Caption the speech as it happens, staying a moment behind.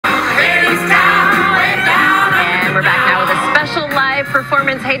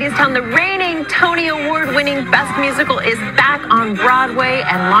performance. Hadestown, the reigning Tony Award-winning Best Musical, is back on Broadway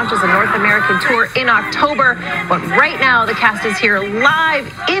and launches a North American tour in October. But right now, the cast is here live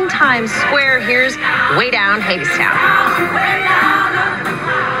in Times Square. Here's Way Down, Hadestown. Way down.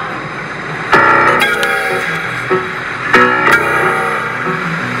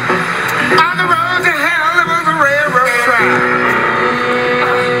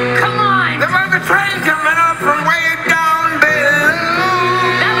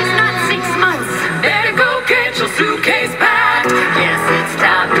 Suitcase packed, yes, it's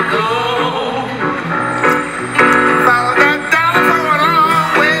time to go. Follow that dollar for a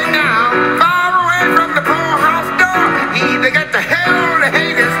long way down, far away from the poorhouse door. Either get the hell or the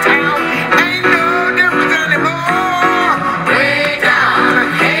Hadestown, ain't no difference anymore. Way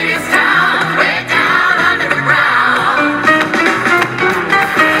down, Hadestown, way down under the ground.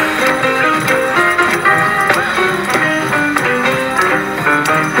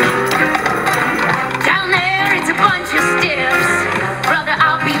 Down there it's a bunch of stiffs. Brother,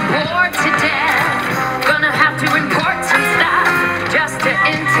 I'll be bored to death. Gonna have to import some stuff just to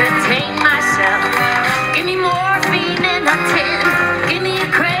entertain myself. Give me morphine in a tin. Give me a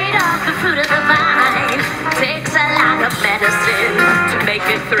crate of the fruit of the vine. Takes a lot of medicine to make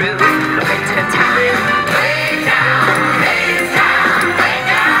it through the winter time. Way down, Hadestown, way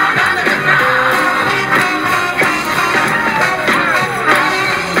down under the ground.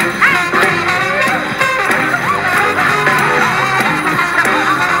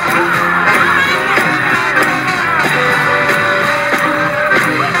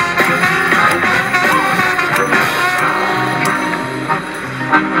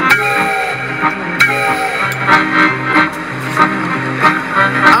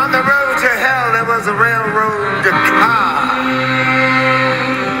 On the road to hell, there was a railroad car,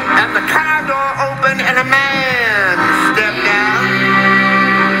 and the car door opened and a man stepped out.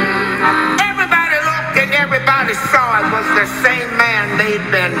 Everybody looked and everybody saw it was the same man they'd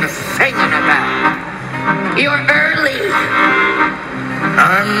been singing about. You're early.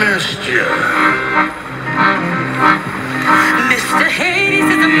 I missed you. Mr. Hades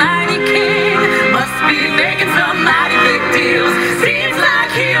is a mighty king, must be making some mighty big deals. Seems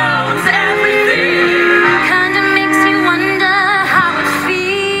like he owns everything. Kinda makes you wonder how it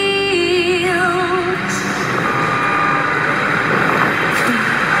feels.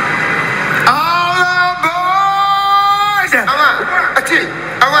 All aboard!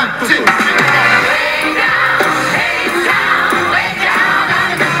 I want to. Way down, Hadestown, way down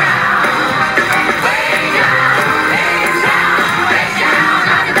under the ground. Way down, Hadestown, way down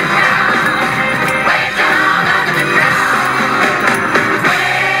under the ground. Way down under the ground. Way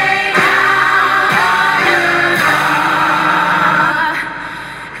down under the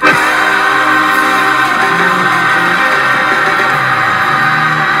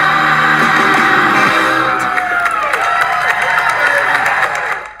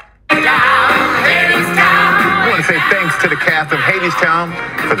I want to say thanks to the cast of Hadestown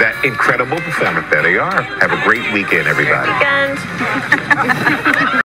for that incredible performance. There they are. Have a great weekend, everybody. Weekend.